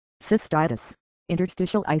Cystitis,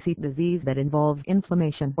 interstitial icy disease that involves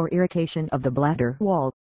inflammation or irritation of the bladder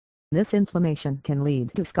wall. This inflammation can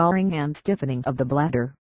lead to scarring and stiffening of the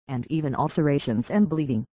bladder, and even ulcerations and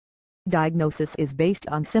bleeding. Diagnosis is based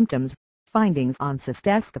on symptoms, findings on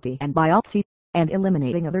cystoscopy and biopsy, and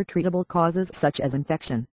eliminating other treatable causes such as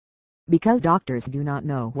infection. Because doctors do not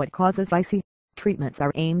know what causes IC, treatments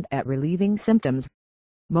are aimed at relieving symptoms.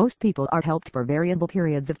 Most people are helped for variable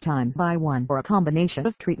periods of time by one or a combination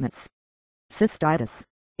of treatments. Cystitis,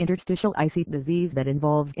 interstitial icy disease that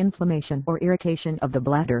involves inflammation or irritation of the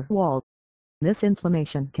bladder wall. This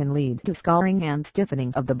inflammation can lead to scarring and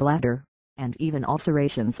stiffening of the bladder, and even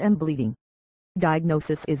ulcerations and bleeding.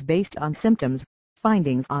 Diagnosis is based on symptoms,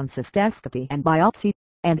 findings on cystoscopy and biopsy,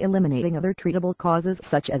 and eliminating other treatable causes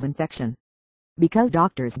such as infection. Because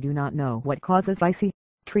doctors do not know what causes IC,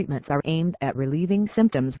 treatments are aimed at relieving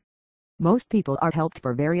symptoms. Most people are helped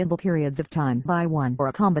for variable periods of time by one or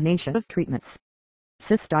a combination of treatments.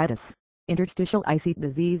 Cystitis, interstitial icy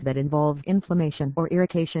disease that involves inflammation or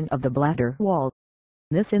irritation of the bladder wall.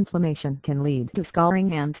 This inflammation can lead to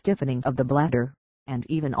scarring and stiffening of the bladder, and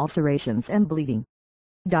even ulcerations and bleeding.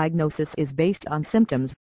 Diagnosis is based on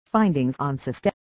symptoms, findings on cystoscopy